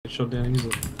shot down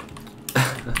easily.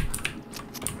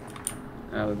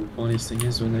 The funniest thing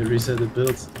is when they reset the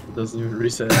builds, it doesn't even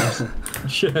reset us.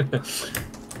 Yeah. I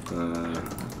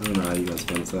don't know how you guys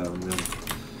found this out, man.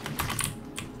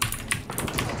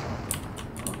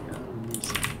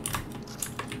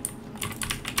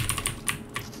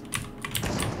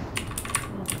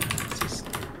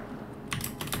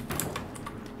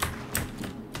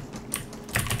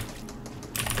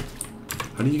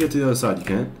 How do you get to the other side? You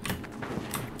can't?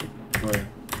 Where?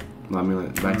 No, I mean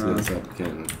like back to the other side. You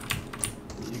can't.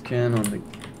 You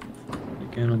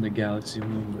can on the Galaxy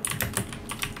one, but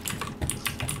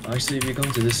actually, if you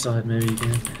come to this side, maybe you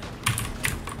can.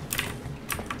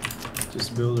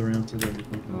 Just build around to the.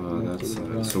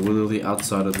 That's so we're literally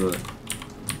outside of the.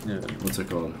 Yeah. What's it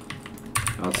called?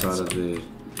 Outside of the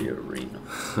arena.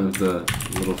 of the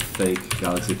little fake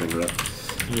Galaxy thing, right?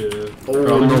 Yeah.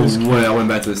 Oh no way! I went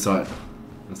back to this side.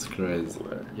 That's crazy.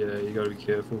 Yeah, you gotta be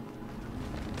careful.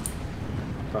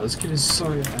 Bro, this kid is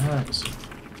so ass.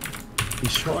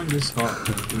 He's trying this hard.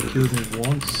 He killed him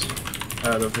once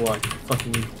out of like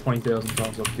fucking 20,000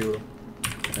 times I've killed him.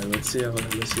 Okay, let's see how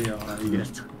high you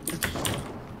get.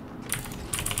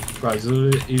 Bro, it's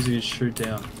literally easy to shoot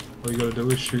down. All you gotta do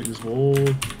is shoot this wall.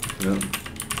 Yeah.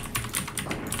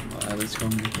 Let's go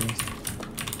first.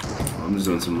 I'm just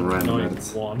doing some random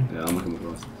edits. One. Yeah, I'm looking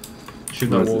across. Shoot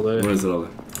that wall there. Where is it all?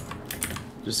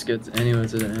 Just get anywhere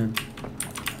to the end.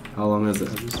 How long is it?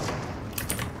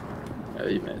 Yeah,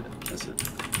 you made it. That's it.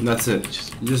 And that's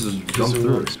it. You just jump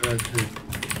through it. Right through.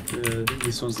 Yeah, I think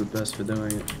this one's the best for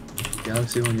doing it.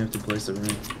 Galaxy one, you have to place the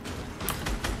ring.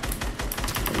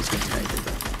 Oh, he's gonna make it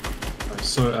though. He's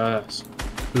so ass.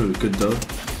 Ooh, good dough.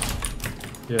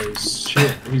 Yeah, he's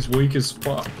shit. He's weak as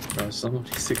fuck. Bro, someone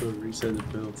needs to go reset the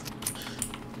build.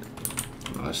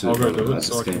 Oh, I'll go do it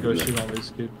so I can go shit on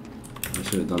this kid. I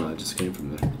should have done it. I just came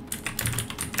from there.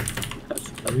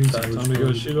 It's time to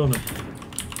go shit on him.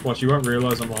 Watch, you won't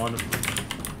realise I'm behind him.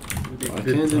 I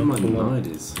can't do my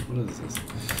 90s. What is this?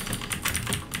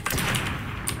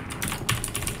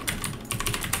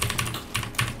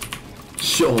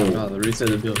 Show! Oh, the reset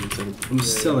the build, reset the build. I'm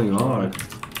selling hard.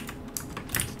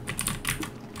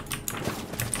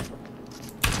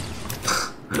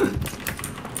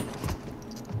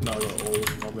 No, I got all of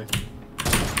them on me.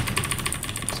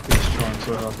 This kid's trying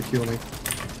so hard to kill me.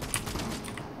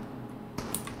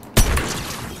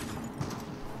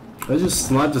 I just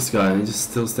sniped this guy and he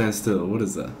just still stands still. What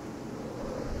is that?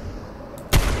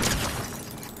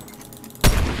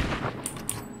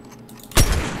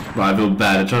 Bro, I feel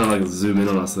bad. They're trying to like zoom in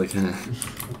on us so they can.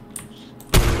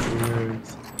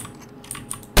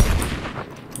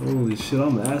 Holy shit,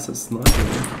 I'm ass at sniping.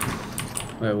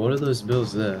 Wait, what are those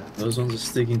builds there? Those ones are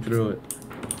sticking through it.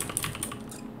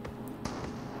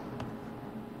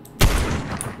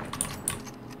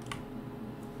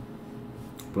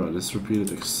 Bro, this repeated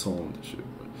like solid shit.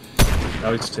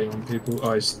 Alex teaming people.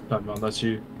 Oh, no man, that's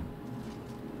you.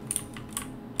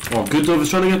 Oh, good dog is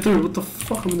trying to get through. What the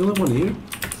fuck? I'm the only one here.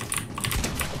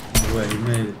 Wait, you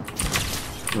made it.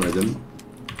 No, I didn't.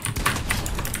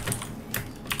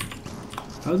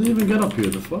 How did he even get up here?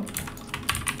 The fuck?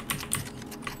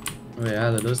 Wait,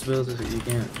 either those builds, you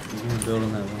can't build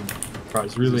on that one. Bro,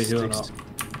 it's really healing up.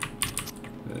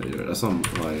 Yeah, that's not.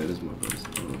 Oh, yeah, it is my best.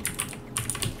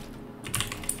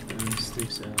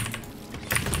 Sticks out.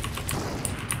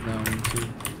 That one too.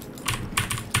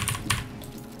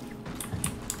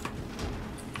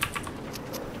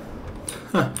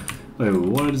 Huh. Wait,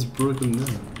 what is broken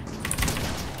there?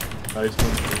 Nice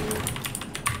one.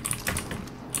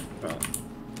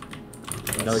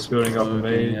 Alex building up on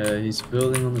me. Yeah, he's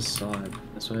building on the side.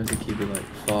 That's why I have to keep it like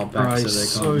far back Bro,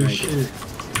 so they can't make shit. it.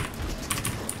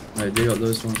 Wait, they got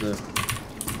those ones that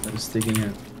are sticking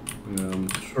out.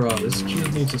 Bro, this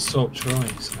kid needs to stop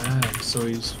trying his ass, so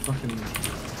he's fucking...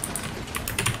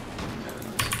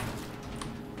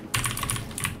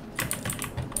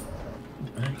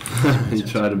 He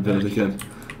tried to build again.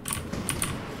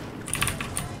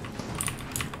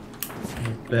 I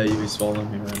bet you he's following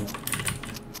me right now.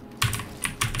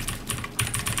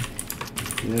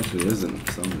 He actually isn't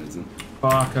for some reason.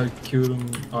 Fuck, I killed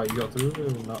him. Oh, you got through it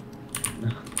or not? No.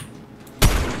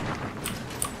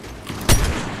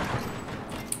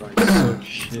 Oh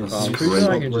shit. That's I'm great. pretty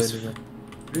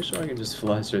sure I can just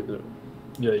fly straight through.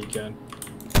 Yeah, you can.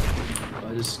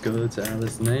 I just go to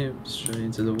Alice's name, straight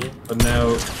into the wall. But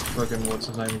now, fucking what's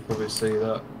his name will probably see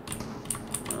that.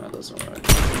 That's alright.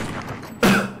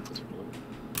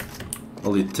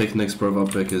 All the techniques profile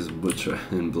pick is Butcher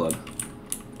in blood.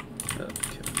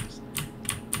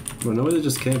 Bro, nobody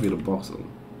just can't beat a boxer.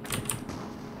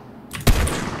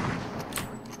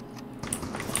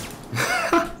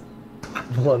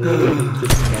 What?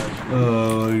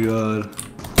 Oh my god.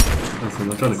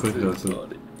 Listen, I'm trying to quick go, so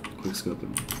quick scope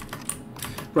him.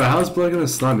 Bro, how's Blair gonna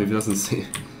snipe me if he doesn't see?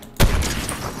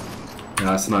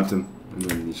 Yeah, I sniped him, and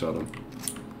then he shot him.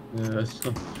 Yeah,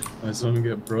 I saw him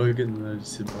get broken, and I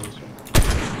just hit by the shot.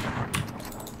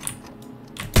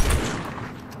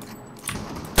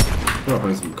 We're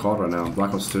playing some COD right now,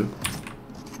 Black Ops 2.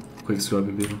 Quick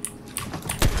scoping people.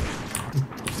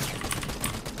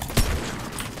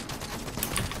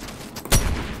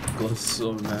 I was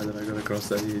so mad that I got across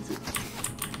that here too.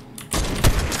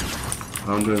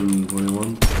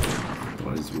 121. Oh,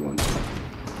 he's one.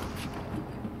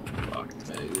 Fuck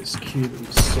me, this kid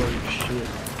is so shit.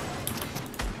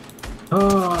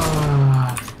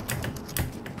 Ah.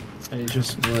 And he's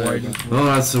just waiting. Oh,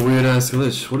 that's a weird ass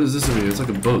glitch. What is this over here? It's like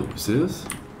a boat. You see this?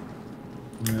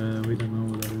 Yeah, we don't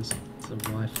know what that is. It's a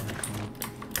Wi-Fi card.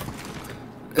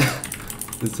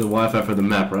 It's a Wi-Fi for the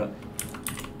map, right?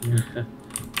 Yeah.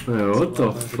 Wait, what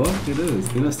the fuck it is?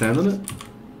 Can I stand on it?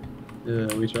 Yeah,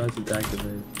 we tried to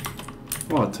deactivate.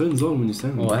 Oh, it turns on when you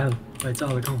stand on Oh, it. Al. Wait,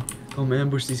 Tyler, come. Come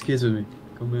ambush these kids with me.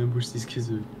 Come ambush these kids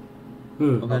with me.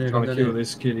 Who? Come I'm down here, trying come to down kill here.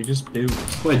 this kid, he just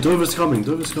builds. Wait, Dover's coming.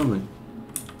 Dover's coming.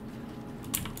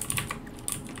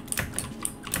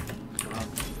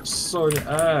 So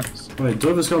ass. Wait,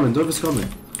 Dover's coming. Dover's coming.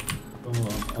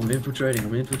 Oh, I'm infiltrating,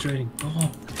 I'm infiltrating. Oh.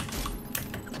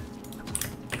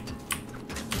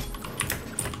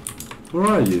 Where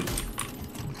are you?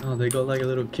 Oh, they got like a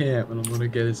little camp and I'm gonna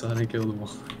get inside and kill them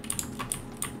all.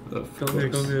 Come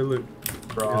here, look.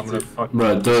 Bro, I'm gonna fucking...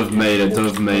 Bro, Dove made it.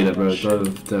 Dove made it, bro.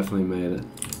 Dove definitely made it.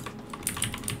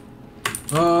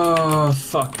 Oh,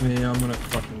 fuck me, I'm gonna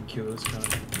fucking kill this guy.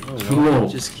 Oh, Whoa. wow, you're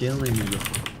just killing me.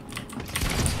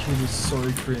 This kid is so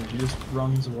cringe, he just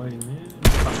runs away, man.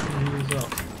 Fucking heals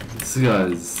up. This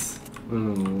guy's... I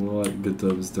don't know what Good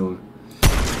Dove is doing.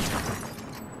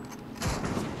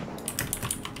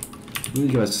 You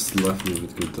guys just left me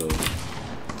with Good Dove.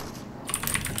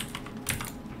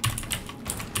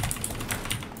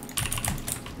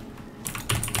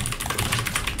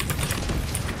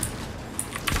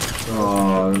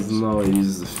 Oh, there's no way he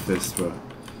uses a fist, bro.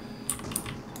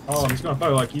 Oh, he's gonna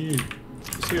fight like you.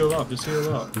 Just heal up, just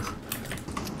heal up.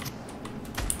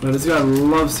 Bro, this guy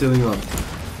loves healing up.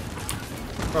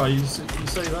 Bro, you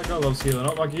say that guy loves healing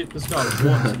up. I get this guy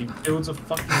once and he builds a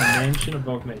fucking mansion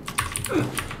above me.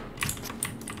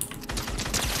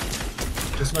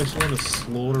 Just makes me want to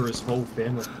slaughter his whole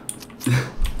family.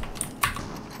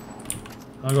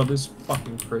 I got this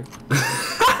fucking prick.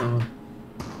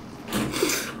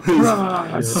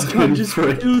 Bruh, just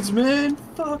builds, man.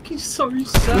 Fuck, he's so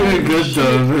sad. Look at Good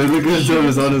Dove. Look, Good Dove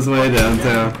is on his way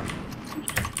downtown.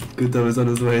 Good Dove is on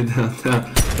his way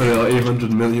downtown. Oh,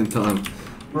 800 million times.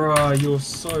 Bruh, you're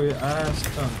so ass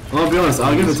cunt. I'll be honest,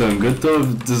 I'll give it to him. Good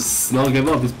Dove does not give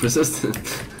up. He's persistent.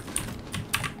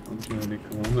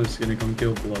 I'm just gonna come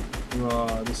kill Blood.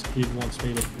 Bruh, this kid wants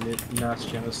me to commit mass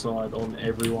genocide on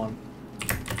everyone.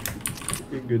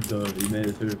 Good dog, he made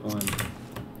it through the climb.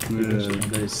 Yeah.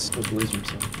 But he's still believes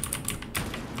himself.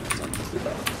 That's not too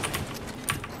bad.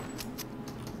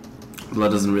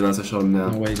 Blood doesn't realize I shot him now.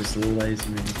 No way, just lazy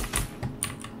me.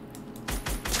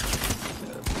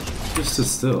 Just sit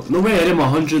still. No way, I hit him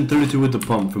 132 with the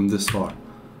pump from this far.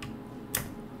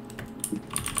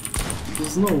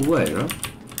 There's no way, right?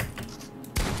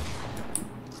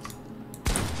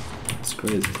 It's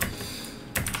crazy.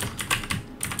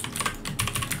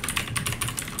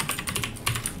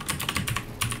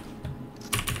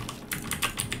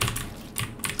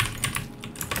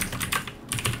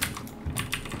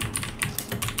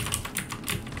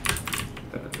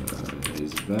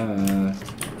 He's back.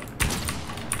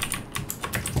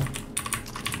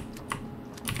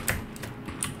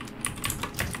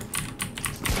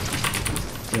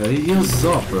 Yeah, he heals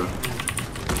up, bro.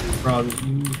 Bro,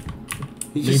 you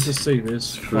need to see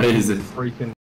this. Crazy. Freaking